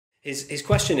His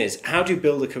question is, how do you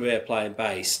build a career playing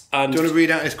bass? And do you want to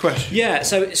read out his question? Yeah,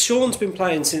 so Sean's been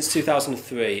playing since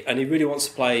 2003, and he really wants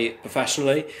to play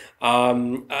professionally.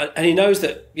 And he knows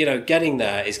that, getting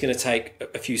there is going to take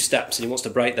a few steps, and he wants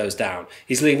to break those down.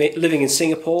 He's living in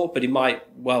Singapore, but he might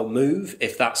well move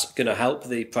if that's going to help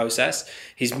the process.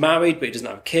 He's married, but he doesn't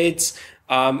have kids.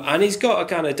 And he's got a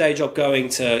kind of day job going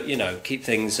to, keep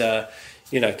things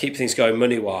going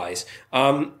money-wise.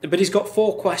 But he's got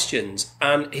 4 questions,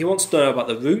 and he wants to know about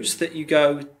the routes that you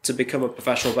go to become a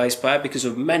professional bass player, because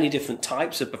of many different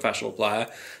types of professional player.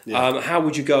 Yeah. How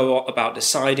would you go about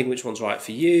deciding which one's right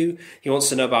for you? He wants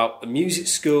to know about a music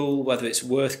school, whether it's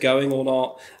worth going or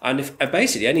not, and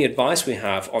basically any advice we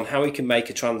have on how he can make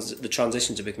the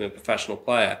transition to becoming a professional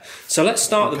player. So let's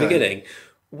start at the beginning.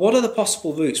 What are the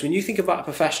possible routes? When you think about a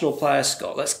professional player,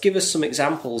 Scott, let's give us some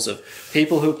examples of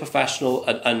people who are professional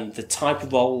and the type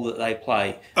of role that they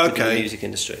play in the music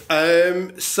industry.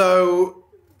 So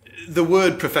the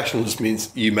word professional just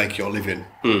means you make your living,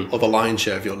 or the lion's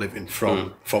share of your living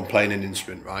from playing an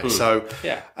instrument, right? So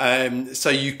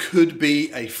you could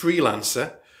be a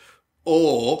freelancer,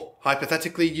 or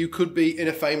hypothetically, you could be in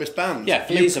a famous band. Yeah,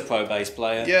 Lee's a pro bass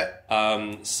player. Yeah.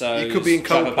 So you could be in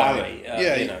Barry.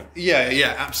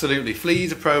 Yeah, absolutely.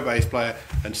 Flea's a pro bass player,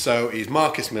 and so is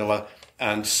Marcus Miller,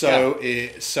 and so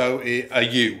are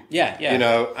you.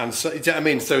 Yeah. And so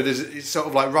so it's sort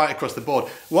of like right across the board.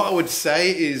 What I would say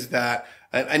is that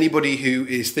anybody who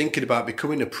is thinking about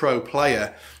becoming a pro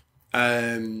player,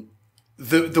 the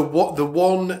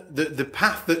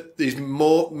path that is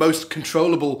most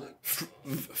controllable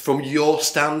from your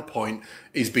standpoint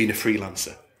is being a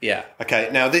freelancer. Yeah. Okay.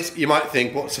 Now, this you might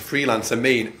think, what's a freelancer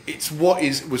mean? It's what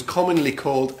was commonly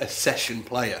called a session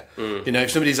player. If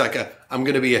somebody's like I'm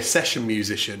going to be a session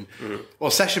musician.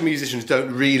 Well, session musicians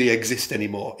don't really exist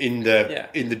anymore in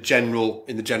the general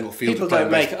field. People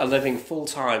don't make a living full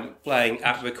time playing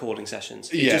at recording sessions.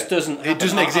 It just doesn't. It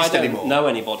doesn't exist anymore. I don't know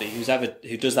anybody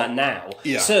who does that now.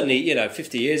 Yeah. Certainly,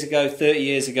 50 years ago, 30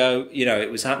 years ago,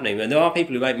 it was happening. And there are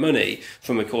people who make money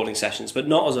from recording sessions, but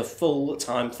not as a full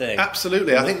time thing.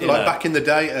 Absolutely, I think back in the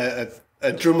day,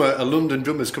 a London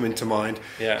drummer's coming to mind.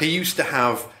 Yeah. He used to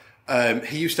have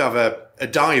a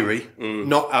diary,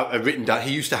 not a written diary.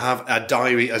 He used to have a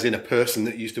diary, as in a person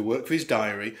that used to work for his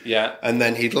diary. Yeah. And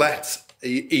then he'd let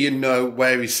Ian know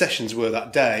where his sessions were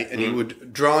that day, and he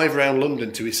would drive around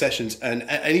London to his sessions. And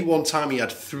at any one time, he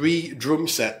had 3 drum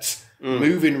sets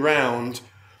moving round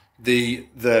the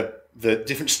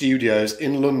different studios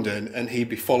in London, and he'd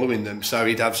be following them. So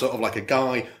he'd have sort of like a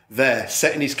guy there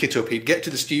setting his kit up. He'd get to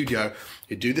the studio,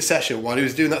 he'd do the session. While he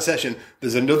was doing that session,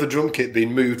 there's another drum kit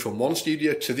being moved from one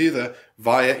studio to the other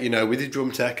via, with his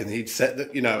drum tech, and he'd set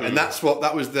that, and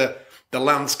that was the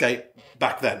landscape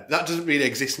back then. That doesn't really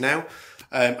exist now.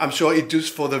 I'm sure it does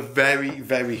for the very,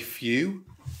 very few.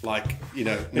 Like,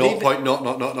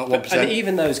 0.001%. And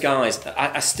even those guys,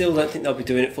 I still don't think they'll be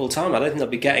doing it full time. I don't think they'll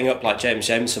be getting up like James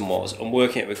Jameson was and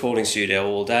working at a recording studio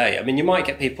all day. I mean, you might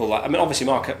get people like, obviously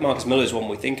Marcus Miller's one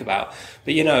we think about,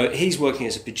 but he's working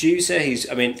as a producer.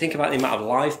 Think about the amount of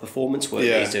live performance work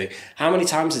he's doing. How many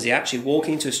times is he actually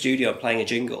walking into a studio and playing a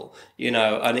jingle?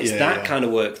 And it's kind of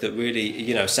work that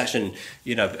really, session,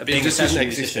 being a session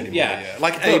musician.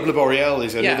 Like Abe Laboriel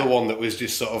is another one that was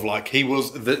just sort of like, he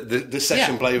was the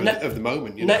session player of the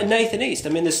moment. Nathan East.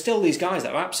 There's still these guys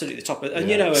that are absolutely the top of,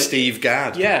 and Steve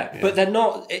Gadd. But they're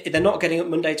not getting up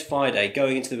Monday to Friday,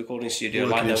 going into the recording studio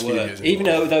like they were. Even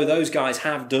though those guys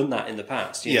have done that in the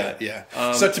past.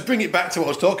 So to bring it back to what I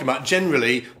was talking about,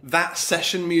 generally that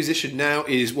session musician now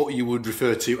is what you would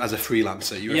refer to as a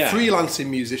freelancer. You're a freelancing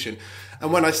musician.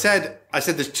 And when I said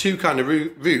there's 2 kind of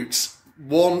routes.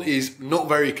 One is not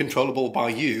very controllable by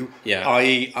you,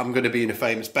 i.e. I'm going to be in a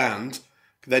famous band.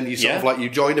 Then you sort of like, you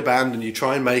join a band and you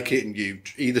try and make it, and you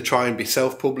either try and be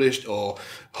self-published or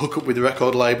hook up with a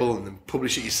record label and then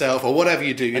publish it yourself, or whatever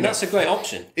you do. That's a great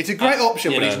option. It's a great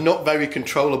option, but it's not very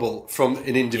controllable from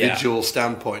an individual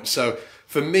standpoint. So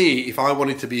for me, if I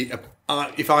wanted to be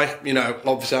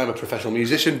obviously I'm a professional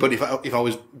musician, but if I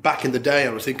was back in the day, I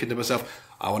was thinking to myself,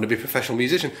 I want to be a professional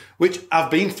musician, which I've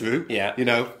been through. I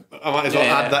might as well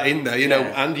add that in there,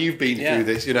 and you've been through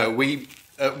this. We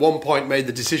at one point made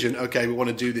the decision, okay, we want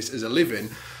to do this as a living.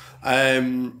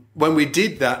 When we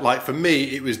did that, like for me,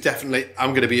 it was definitely, I'm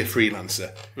going to be a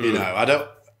freelancer.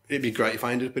 It'd be great if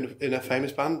I ended up in a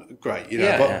famous band. Great,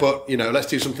 but let's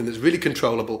do something that's really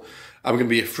controllable. I'm going to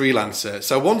be a freelancer.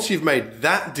 So once you've made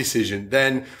that decision,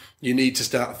 then you need to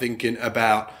start thinking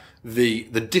about the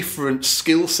different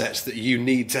skill sets that you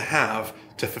need to have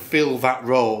to fulfill that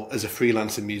role as a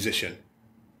freelancer musician,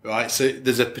 right? So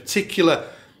there's a particular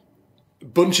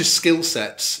bunch of skill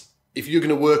sets if you're going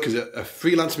to work as a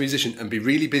freelance musician and be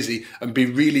really busy and be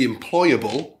really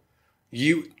employable,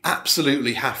 you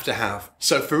absolutely have to have.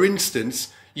 So, for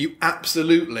instance, you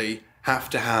absolutely have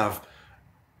to have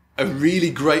a really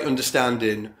great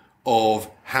understanding of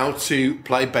how to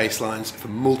play bass lines for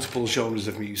multiple genres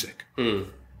of music.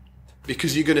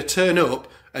 Because you're going to turn up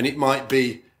and it might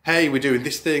be, hey, we're doing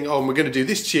this thing, and we're going to do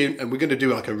this tune, and we're going to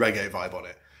do like a reggae vibe on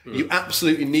it. You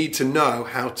absolutely need to know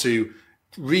how to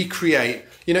recreate.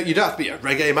 You don't have to be a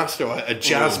reggae master or a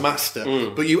jazz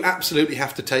master, but you absolutely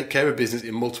have to take care of business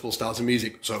in multiple styles of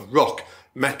music. So rock,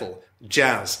 metal,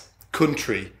 jazz,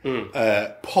 country,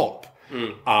 pop,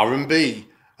 R&B,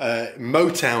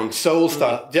 Motown, soul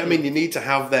style. Do you know what I mean? You need to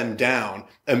have them down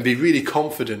and be really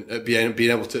confident at being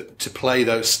able to play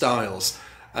those styles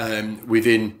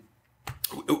within,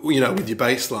 with your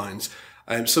bass lines.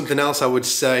 Something else I would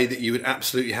say that you would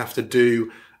absolutely have to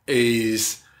do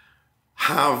is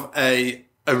have a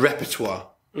repertoire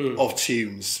of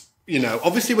tunes.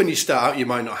 Obviously when you start out, you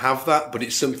might not have that, but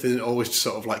it's something always to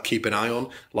sort of like keep an eye on.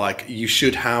 Like you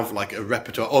should have like a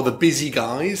repertoire, or the busy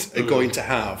guys are going to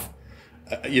have,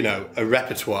 a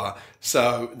repertoire.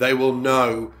 So they will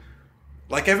know,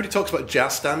 like everybody talks about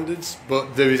jazz standards,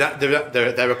 but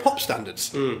there are pop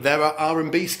standards. There are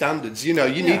R&B standards. You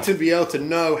need to be able to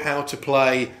know how to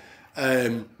play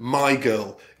My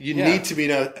Girl. You need to be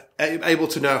able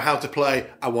to know how to play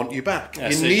I Want You Back.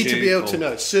 You need to be able to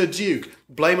know Sir Duke,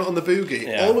 Blame It on the Boogie.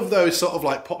 Yeah. All of those sort of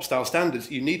like pop style standards,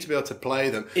 you need to be able to play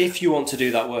them. If you want to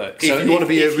do that work. If you want to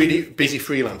be a really busy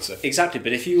freelancer. Exactly,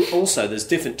 but if you also, there's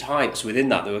different types within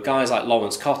that. There are guys like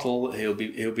Lawrence Cottle, he'll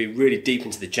be really deep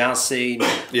into the jazz scene.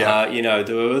 There are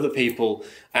other people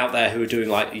out there who are doing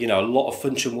like, a lot of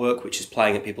function work, which is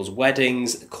playing at people's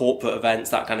weddings, corporate events,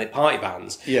 that kind of party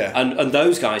bands. Yeah. And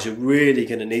those guys are really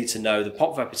going to need to know the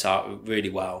pop repertoire really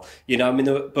well.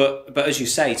 But as you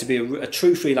say, to be a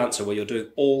true freelancer where you're doing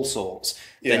all sorts,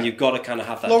 then you've got to kind of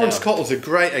have that. Lawrence Cottle's a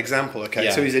great example, okay?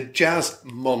 Yeah. So he's a jazz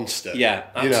monster. Yeah,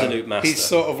 absolute master. He's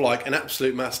sort of like an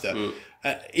absolute master.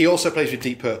 He also plays with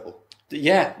Deep Purple.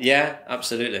 Yeah,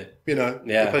 absolutely. He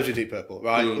plays with Deep Purple,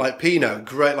 right? Like Pino,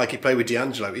 great, like he played with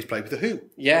D'Angelo, he's played with The Who.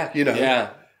 Yeah.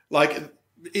 Like,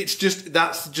 it's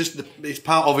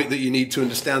part of it that you need to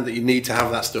understand, that you need to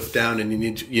have that stuff down, and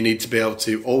you need to be able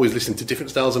to always listen to different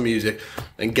styles of music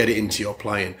and get it into your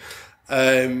playing.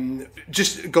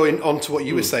 Just going on to what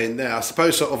you were saying there, I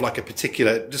suppose sort of like a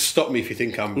particular, just stop me if you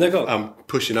think I'm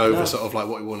pushing over sort of like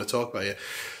what we want to talk about here.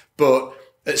 But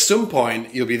at some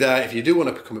point you'll be there, if you do want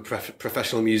to become a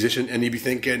professional musician, and you'll be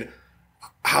thinking,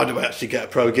 how do I actually get a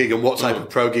pro gig, and what type of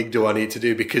pro gig do I need to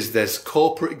do? Because there's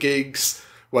corporate gigs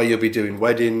where you'll be doing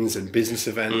weddings and business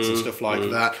events and stuff like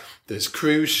that. There's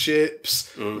cruise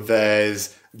ships,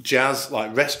 there's jazz,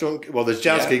 like restaurant, there's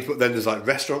jazz gigs, but then there's like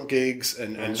restaurant gigs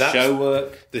and that's show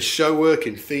work. There's show work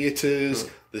in theatres,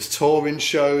 there's touring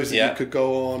shows that you could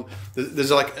go on.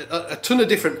 There's like a ton of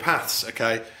different paths,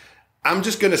 okay? I'm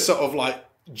just going to sort of like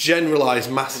generalize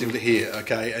massively here,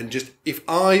 okay? And just, if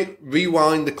I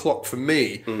rewind the clock for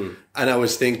me and I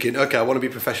was thinking, okay, I want to be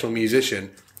a professional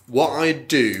musician, what I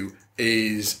do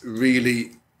is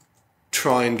really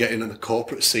try and get in on the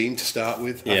corporate scene to start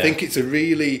with. I think it's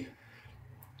beneficial.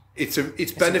 It's a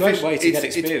great way to get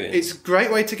experience. It's a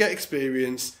great way to get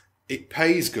experience. It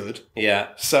pays good. Yeah.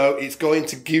 So it's going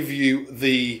to give you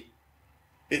the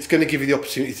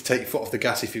opportunity to take your foot off the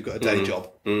gas if you've got a day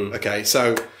job. Okay.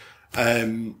 So,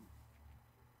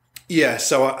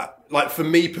 like for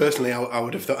me personally, I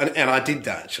would have thought, and I did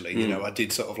that actually, I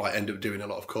did sort of like end up doing a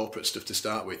lot of corporate stuff to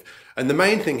start with. And the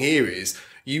main thing here is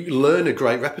you learn a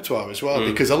great repertoire as well,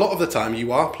 because a lot of the time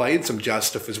you are playing some jazz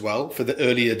stuff as well for the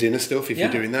earlier dinner stuff if you're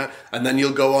doing that. And then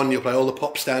you'll go on, you'll play all the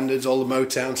pop standards, all the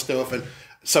Motown stuff. And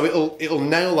so it'll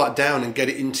nail that down and get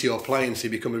it into your playing so you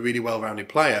become a really well-rounded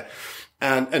player.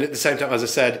 And at the same time, as I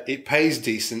said, it pays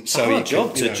decent. So it's a hard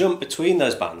job to jump between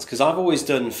those bands, because I've always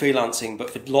done freelancing, but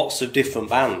for lots of different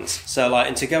bands. So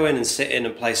and to go in and sit in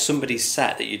and play somebody's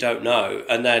set that you don't know,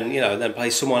 and then then play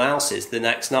someone else's the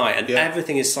next night, and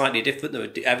everything is slightly different.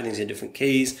 Everything's in different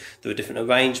keys. There are different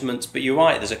arrangements. But you're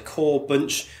right. There's a core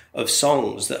bunch of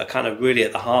songs that are kind of really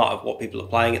at the heart of what people are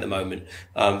playing at the moment,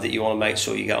 that you want to make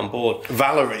sure you get on board.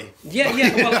 Valerie. Yeah,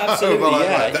 well, absolutely.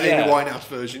 The Amy Winehouse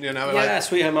version,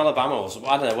 Sweet Home Alabama, or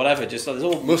I don't know, whatever. Just there's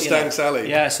all Mustang Sally.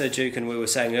 Yeah, Sir Duke, and we were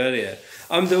saying earlier.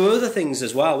 There were other things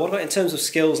as well. What about in terms of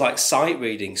skills like sight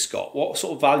reading, Scott? What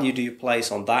sort of value do you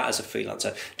place on that as a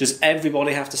freelancer? Does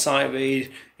everybody have to sight read?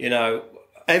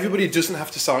 Everybody doesn't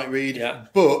have to sight read,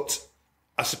 but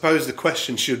I suppose the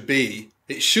question should be,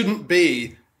 it shouldn't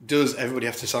be, does everybody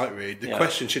have to sight read? The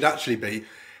question should actually be,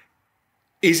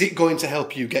 is it going to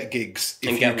help you get gigs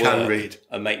if you can read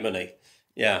and make money?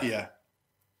 Yeah. Yeah.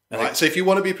 Right. So if you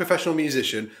want to be a professional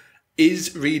musician,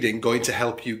 is reading going to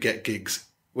help you get gigs?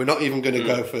 We're not even going to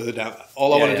go further down.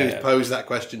 All I want to do is pose that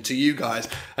question to you guys,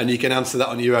 and you can answer that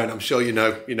on your own. I'm sure you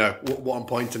know what I'm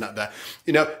pointing at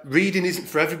there. Reading isn't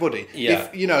for everybody. Yeah.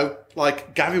 If,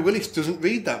 like Gary Willis doesn't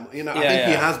read that. I think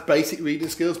he has basic reading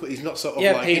skills, but he's not sort of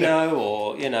like Pino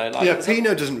or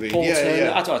Pino doesn't read. Paul Turner.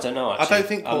 Yeah. I don't know. Actually. I don't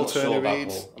think Paul Turner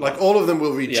reads. Like all of them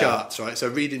will read charts, right? So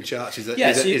reading charts is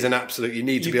an absolute. You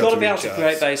need to be able to read charts. You've got to be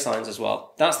able to create bass lines as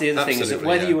well. That's the other thing, is that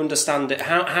whether you understand it,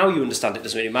 how you understand it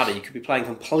doesn't really matter. You could be playing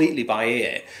completely by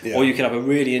ear, or you could have a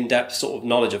really in-depth sort of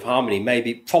knowledge of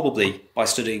harmony, probably by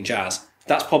studying jazz.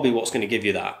 That's probably what's going to give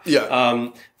you that. Yeah.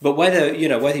 But whether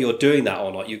you're doing that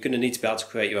or not, you're going to need to be able to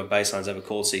create your own bass lines over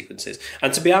chord sequences.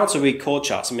 And to be able to read chord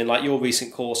charts, I mean, like your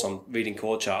recent course on reading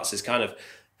chord charts is kind of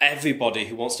everybody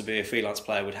who wants to be a freelance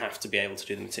player would have to be able to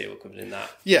do the material covered in that.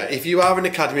 Yeah, if you are an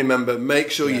Academy member,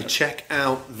 make sure you check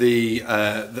out the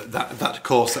that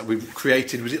course that we've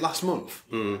created. Was it last month?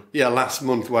 Yeah, last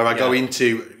month, where I go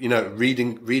into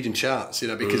reading charts.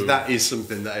 Because that is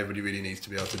something that everybody really needs to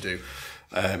be able to do.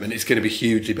 And it's going to be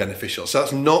hugely beneficial. So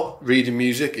that's not reading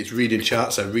music, it's reading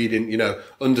charts. So reading,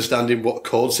 understanding what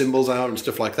chord symbols are and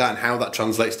stuff like that, and how that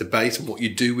translates to bass and what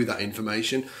you do with that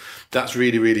information. That's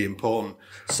really, really important.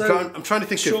 So I'm trying to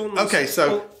think of... Okay,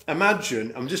 so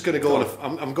imagine... I'm just going to go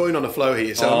on I'm going on a flow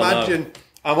here. So imagine...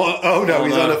 No.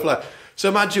 He's on a flow. So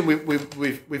imagine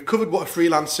we've covered what a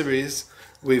freelancer is.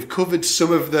 We've covered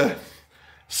some of the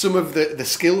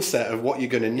skill set of what you're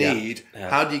going to need. Yeah.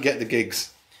 How do you get the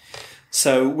gigs?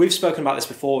 So we've spoken about this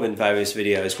before in various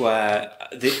videos, where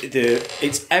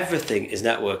it's everything is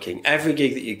networking. Every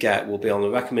gig that you get will be on a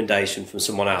recommendation from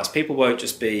someone else. People won't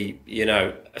just be,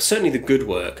 certainly the good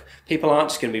work. People aren't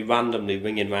just going to be randomly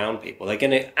ringing around people. They're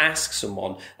going to ask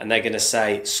someone and they're going to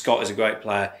say, Scott is a great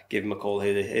player, give him a call,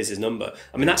 here's his number.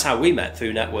 I mean, that's how we met,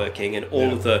 through networking, and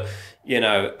all of the...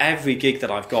 every gig that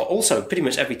I've got, also pretty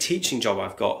much every teaching job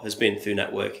I've got has been through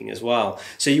networking as well.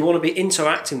 So you want to be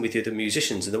interacting with the other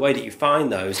musicians, and the way that you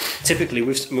find those, typically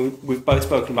we've both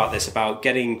spoken about this, about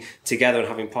getting together and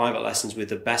having private lessons with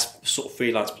the best sort of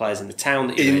freelance players in the town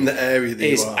that you're in. The area that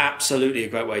is absolutely a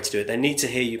great way to do it. They need to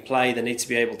hear you play. They need to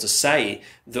be able to say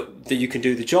that you can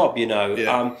do the job,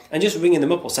 and just ringing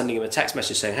them up or sending them a text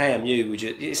message saying, hey, I'm new,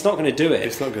 it's not going to do it.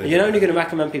 It's not going to You're only going to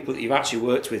recommend people that you've actually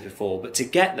worked with before, but to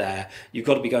get there, you've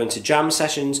got to be going to jam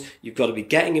sessions, you've got to be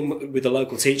getting in with the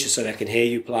local teacher so they can hear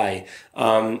you play,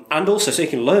 and also so you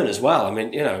can learn as well. I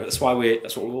mean, that's what we're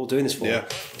all doing this for.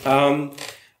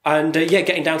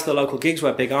 Getting down to the local gigs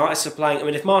where big artists are playing. I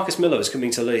mean, if Marcus Miller was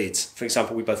coming to Leeds, for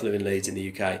example, we both live in Leeds in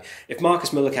the UK. If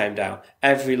Marcus Miller came down,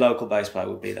 every local bass player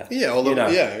would be there.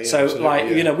 So,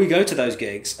 we go to those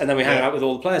gigs and then we hang out with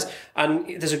all the players.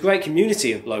 And there's a great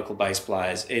community of local bass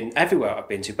players in everywhere I've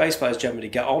been to. Bass players generally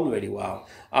get on really well.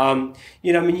 You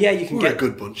can We're get a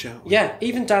good bunch, aren't we? Yeah,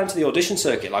 even down to the audition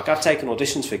circuit. Like, I've taken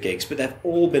auditions for gigs, but they've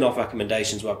all been off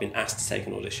recommendations where I've been asked to take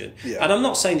an audition. Yeah. And I'm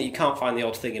not saying that you can't find the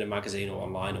odd thing in a magazine or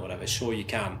online or whatever. Sure, you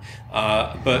can.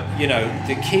 But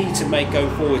the key to go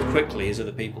forward quickly is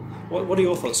other people. What are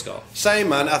your thoughts, Scott? Same,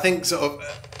 man. I think sort of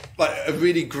like a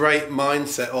really great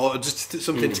mindset, or just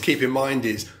something to keep in mind,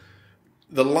 is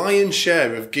the lion's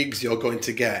share of gigs you're going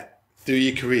to get through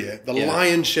your career, the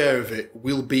lion's share of it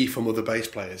will be from other bass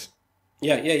players.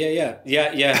 Yeah.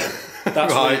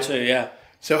 That's right too. Yeah.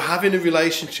 So having a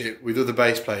relationship with other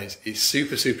bass players is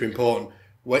super, super important.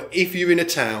 Where if you're in a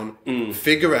town,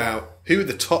 figure out who are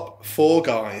the top 4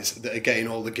 guys that are getting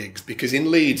all the gigs. Because in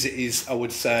Leeds, it is, I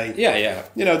would say,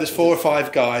 there's 4 or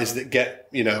 5 guys that get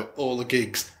all the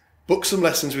gigs. Book some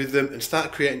lessons with them and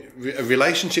start creating a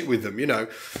relationship with them. I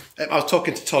was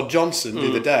talking to Todd Johnson the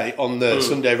other day on the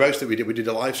Sunday roast that we did. We did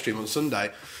a live stream on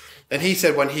Sunday, and he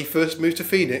said when he first moved to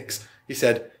Phoenix, he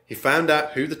said he found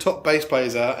out who the top bass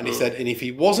players are, and he said, and if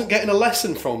he wasn't getting a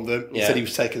lesson from them, he said he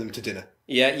was taking them to dinner.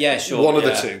 Yeah, sure. One of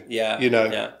the two.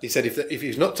 He said if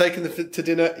he's not taking them to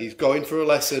dinner, he's going for a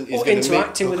lesson. He's going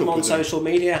interacting with them on social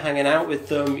media, hanging out with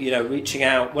them, reaching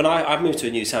out. When I've moved to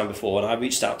a new town before, and I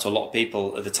reached out to a lot of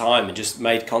people at the time and just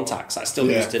made contacts I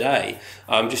still use today.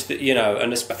 And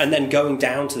then going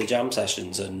down to the jam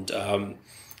sessions and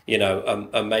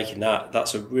making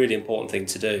that's a really important thing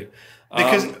to do.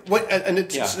 Because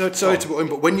sorry to put in,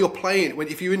 but when you're playing,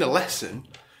 if you're in a lesson.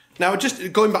 Now,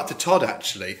 just going back to Todd,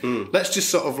 actually, let's just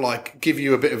sort of like give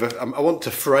you a bit of I want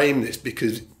to frame this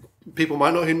because people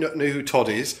might not know who Todd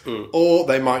is, or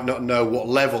they might not know what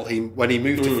level when he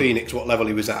moved to Phoenix, what level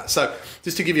he was at. So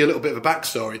just to give you a little bit of a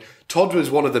backstory, Todd was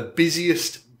one of the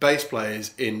busiest bass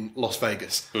players in Las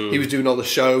Vegas. He was doing all the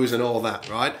shows and all that,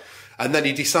 right? And then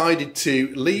he decided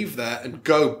to leave there and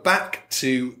go back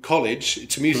to college,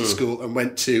 to music school, and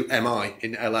went to MI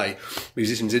in LA,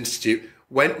 Musicians Institute.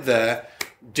 Went there,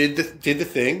 did the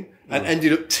thing, and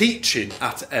ended up teaching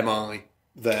at MI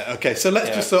there. Okay, so let's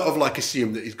just sort of like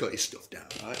assume that he's got his stuff down,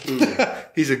 right?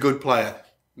 He's a good player.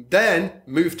 Then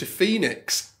moved to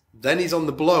Phoenix. Then he's on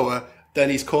the blower. Then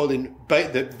he's calling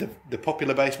the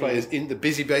popular bass players, in the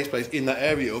busy bass players in that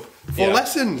area up for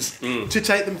lessons to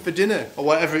take them for dinner or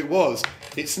whatever it was.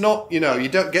 It's not, you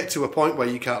don't get to a point where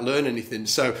you can't learn anything.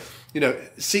 So,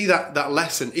 see that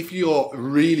lesson. If you're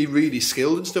really, really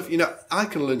skilled and stuff, I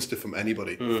can learn stuff from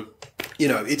anybody.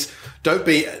 Don't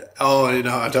be, I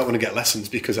don't want to get lessons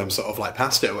because I'm sort of like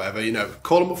past it or whatever.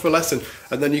 Call them up for a lesson,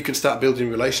 and then you can start building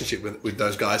a relationship with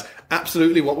those guys.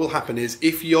 Absolutely, what will happen is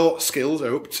if your skills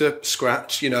are up to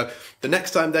scratch, the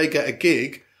next time they get a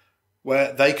gig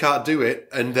where they can't do it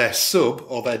and their sub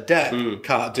or their dep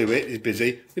can't do it, is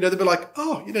busy, they'll be like,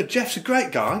 Jeff's a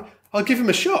great guy, I'll give him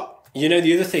a shot.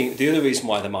 The other reason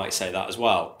why they might say that as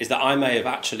well is that I may have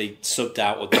actually subbed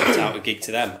out or dumped out a gig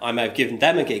to them. I may have given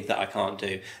them a gig that I can't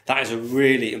do. That is a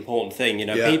really important thing.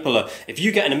 People are, if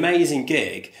you get an amazing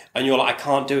gig and you're like, I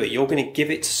can't do it, you're going to give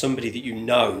it to somebody that you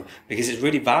know because it's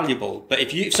really valuable. But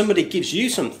if somebody gives you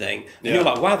something and you're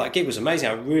like, wow, that gig was amazing,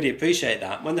 I really appreciate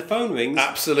that. When the phone rings,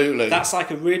 absolutely, that's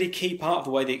like a really key part of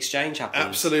the way the exchange happens.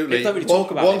 Absolutely. People don't really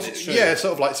talk about it, it's true. Yeah,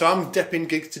 sort of like, so I'm depping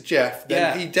gigs to Jeff,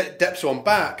 then he deps one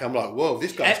back. I'm like, whoa,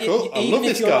 this guy's cool. I love this guy. Even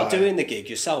if you're not doing the gig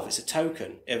yourself, it's a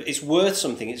token. It's worth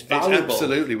something. It's valuable. It's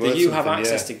absolutely worth something. That you have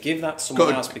access to give that to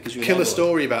someone else because you kill a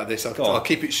story about this. I'll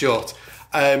keep it short.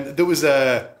 There was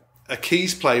a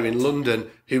keys player in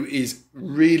London who is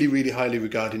really, really highly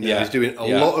regarded now. He's doing a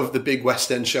lot of the big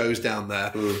West End shows down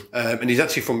there, and he's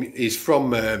actually from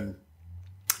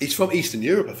Eastern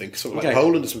Europe, I think, something like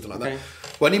Poland or something like that.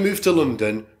 When he moved to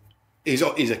London, he's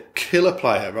a killer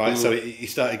player, right? So he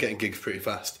started getting gigs pretty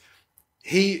fast.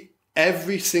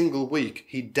 Every single week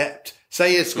he depped.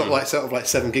 Say he's got like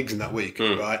 7 gigs in that week,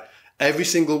 right? Every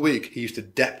single week he used to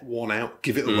dep one out,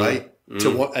 give it away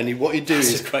to what, and what he'd do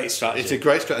is a great strategy. It's a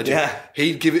great strategy. Yeah.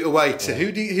 He'd give it away to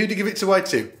who'd he give it away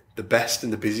to? The best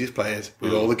and the busiest players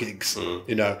with all the gigs,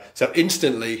 So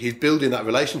instantly he's building that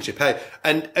relationship. Hey,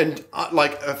 and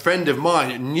like a friend of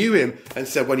mine knew him and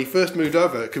said when he first moved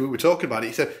over, because we were talking about it,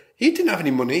 he said he didn't have any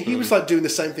money. He was like doing the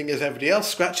same thing as everybody else,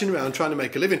 scratching around trying to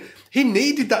make a living. He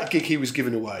needed that gig he was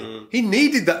giving away. He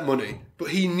needed that money,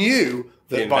 but he knew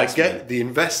that by getting the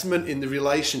investment in the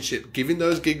relationship, giving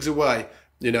those gigs away.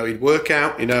 He'd work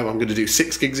out, I'm going to do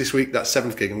 6 gigs this week, that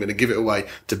 7th gig, I'm going to give it away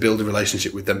to build a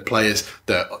relationship with them players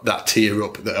that tier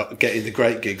up, that are getting the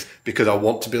great gigs, because I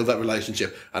want to build that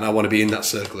relationship and I want to be in that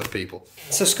circle of people.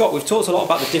 So Scott, we've talked a lot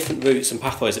about the different routes and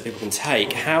pathways that people can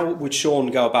take. How would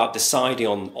Sean go about deciding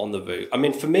on the route? I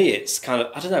mean, for me, it's kind of,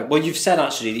 I don't know. Well, you've said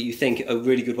actually that you think a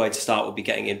really good way to start would be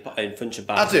getting in front of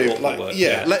bands. I do.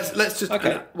 Let's just.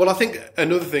 Okay. Well, I think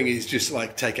another thing is just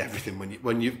like take everything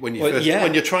when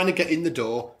you're trying to get in the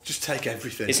door. Just take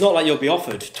everything. It's not like you'll be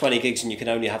offered 20 gigs and you can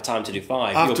only have time to do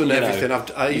 5. I've done everything.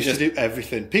 I used to do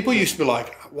everything. People used to be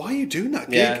like, "Why are you doing that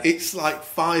gig? Yeah. It's like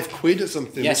 £5 or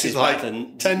something. Yes, which is like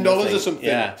 $10 or something.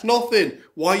 Yeah. It's nothing.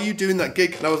 Why are you doing that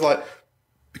gig?" And I was like,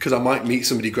 because I might meet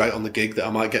somebody great on the gig that I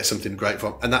might get something great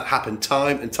from, and that happened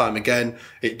time and time again.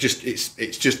 It's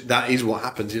just that is what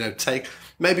happens.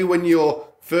 Maybe when you're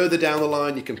further down the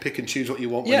line, you can pick and choose what you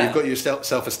want when you've got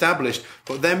yourself established.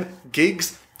 But them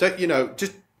gigs, don't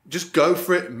just go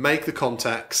for it, make the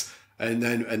contacts, and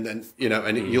then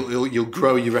you'll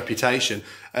grow your reputation.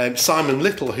 Simon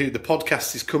Little, who the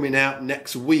podcast is coming out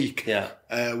next week,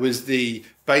 is the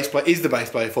bass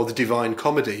player for the Divine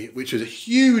Comedy, which was a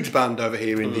huge band over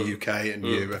here in the UK and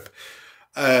Europe.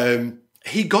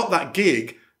 He got that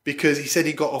gig because he said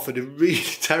he got offered a really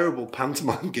terrible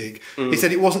pantomime gig. He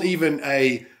said it wasn't even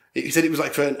he said it was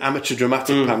like for an amateur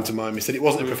dramatic pantomime. He said it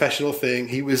wasn't a professional thing.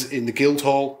 He was in the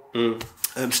Guildhall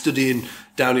studying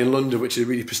down in London, which is a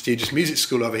really prestigious music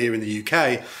school over here in the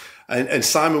UK. And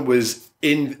Simon was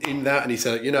in that, and he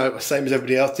said, same as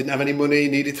everybody else, didn't have any money,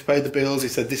 needed to pay the bills. He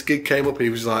said this gig came up and he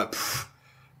was like,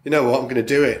 you know what, I'm going to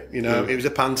do it. It was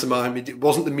a pantomime. It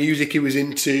wasn't the music he was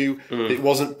into. It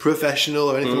wasn't professional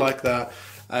or anything like that.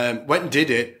 Went and did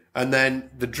it. And then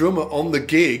the drummer on the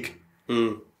gig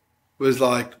was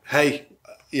like, hey,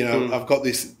 I've got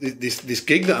this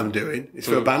gig that I'm doing. It's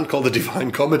for a band called the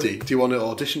Divine Comedy. Do you want to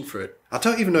audition for it? I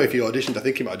don't even know if he auditioned. I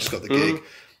think he might have just got the gig.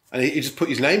 And he just put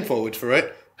his name forward for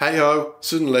it. Hey-ho,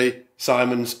 suddenly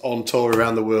Simon's on tour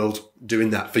around the world doing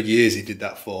that. For years he did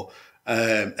that for.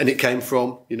 And it came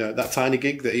from, that tiny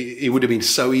gig that it would have been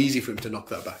so easy for him to knock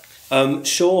that back.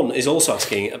 Sean is also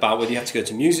asking about whether you have to go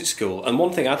to music school. And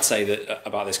one thing I'd say that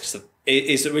about this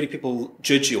is that really people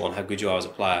judge you on how good you are as a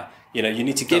player. You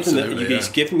need to give them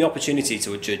the opportunity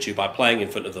to judge you by playing in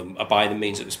front of them, by the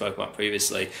means that we spoke about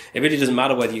previously. It really doesn't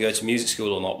matter whether you go to music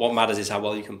school or not. What matters is how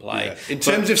well you can play. Yeah. In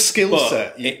terms of skill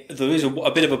set, there is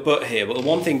a bit of a but here. But the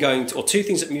one thing or two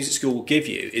things that music school will give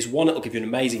you is, one, it'll give you an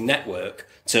amazing network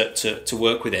to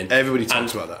work within. Everybody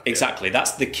talks about that. Exactly. Yeah.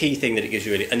 That's the key thing that it gives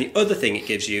you, really. And the other thing it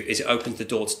gives you is it opens the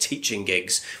door to teaching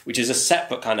gigs, which is a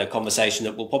separate kind of conversation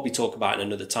that we'll probably talk about in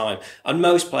another time. And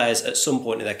most players at some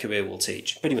point in their career will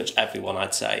teach. Pretty much everyone,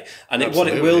 I'd say. And what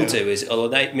it will do is it'll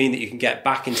mean that you can get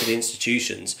back into the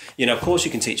institutions. Of course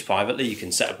you can teach privately, you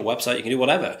can set up a website, you can do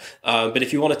whatever. But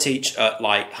if you want to teach at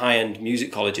like high-end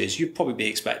music colleges, you'd probably be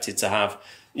expected to have,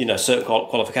 certain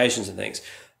qualifications and things.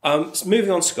 So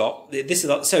moving on, Scott. The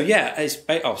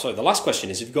last question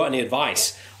is: have you got any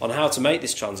advice on how to make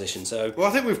this transition? So, well,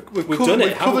 I think we've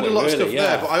covered a lot of stuff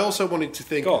there. But I also wanted to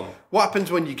think: what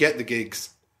happens when you get the gigs?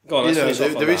 Go on, there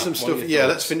is some stuff. Yeah,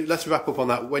 let's wrap up on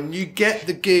that. When you get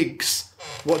the gigs,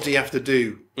 what do you have to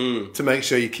do to make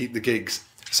sure you keep the gigs?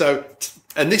 So,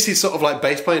 and this is sort of like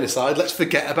bass playing aside. Let's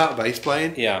forget about bass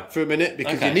playing for a minute,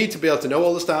 because you need to be able to know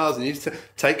all the styles. You need to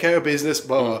take care of business.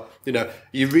 Well,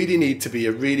 you really need to be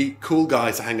a really cool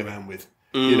guy to hang around with.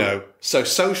 So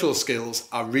social skills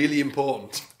are really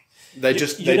important. One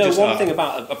thing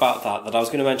about that I was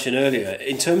going to mention earlier,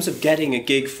 in terms of getting a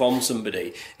gig from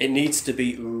somebody, it needs to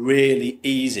be really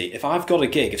easy. If I've got a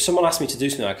gig, if someone asks me to do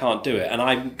something, I can't do it, and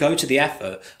I go to the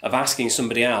effort of asking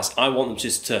somebody else, I want them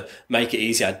just to make it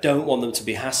easy. I don't want them to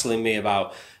be hassling me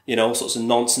about, all sorts of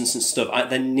nonsense and stuff.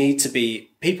 There need to be,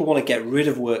 people want to get rid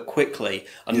of work quickly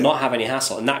and not have any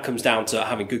hassle. And that comes down to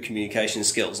having good communication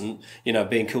skills and,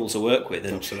 being cool to work with.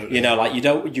 And, absolutely.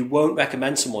 You won't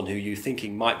recommend someone who you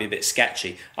thinking might be a bit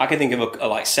sketchy. I can think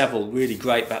of several really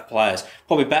great players,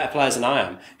 probably better players than I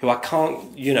am, who I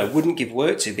can't, wouldn't give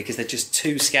work to because they're just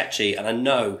too sketchy. And I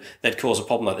know they'd cause a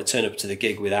problem, like they turn up to the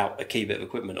gig without a key bit of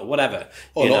equipment or whatever.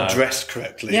 Or not dressed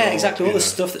correctly. Yeah, exactly. All the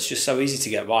stuff that's just so easy to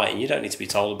get right. And you don't need to be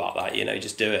told about that,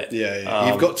 just do it. Yeah.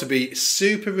 You've got to be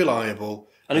super reliable.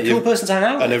 And a cool person to hang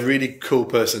out with. And a really cool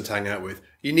person to hang out with.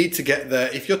 You need to get there.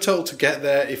 If you're told to get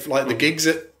there, if the gig's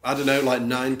at,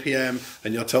 9 p.m.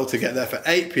 and you're told to get there for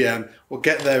 8 p.m, well,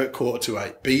 get there at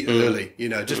 7:45. Be early,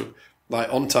 just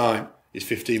on time is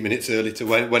 15 minutes early to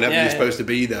whenever you're supposed to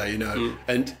be there,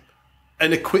 And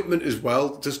equipment as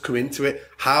well does come into it.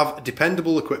 Have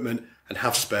dependable equipment and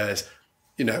have spares.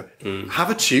 Have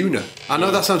a tuner. I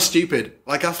know that sounds stupid.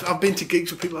 Like I've been to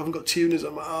gigs where people haven't got tuners.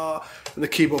 I'm like, and the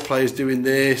keyboard player's doing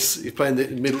this. He's playing the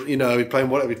middle, he's playing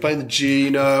whatever. He's playing the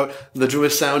G note. The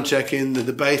drummer's sound checking.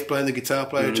 The bass playing, the guitar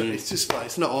player. It's just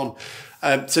it's not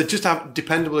on. So just have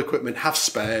dependable equipment. Have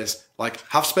spares.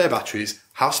 Have spare batteries.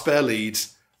 Have spare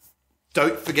leads.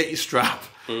 Don't forget your strap.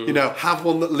 Have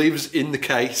one that lives in the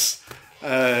case.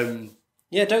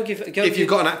 If you've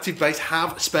got an active bass,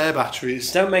 have spare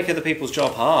batteries. Don't make other people's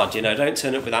job hard. Don't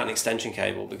turn up without an extension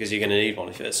cable because you're going to need one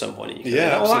if at some point you can.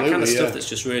 Yeah, all that kind of stuff that's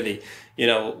just really,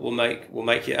 will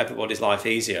make everybody's life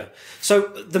easier. So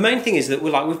the main thing is that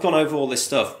we've gone over all this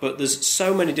stuff, but there's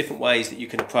so many different ways that you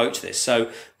can approach this.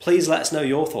 So please let us know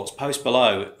your thoughts. Post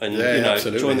below and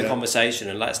join the conversation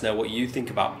and let us know what you think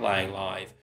about playing live.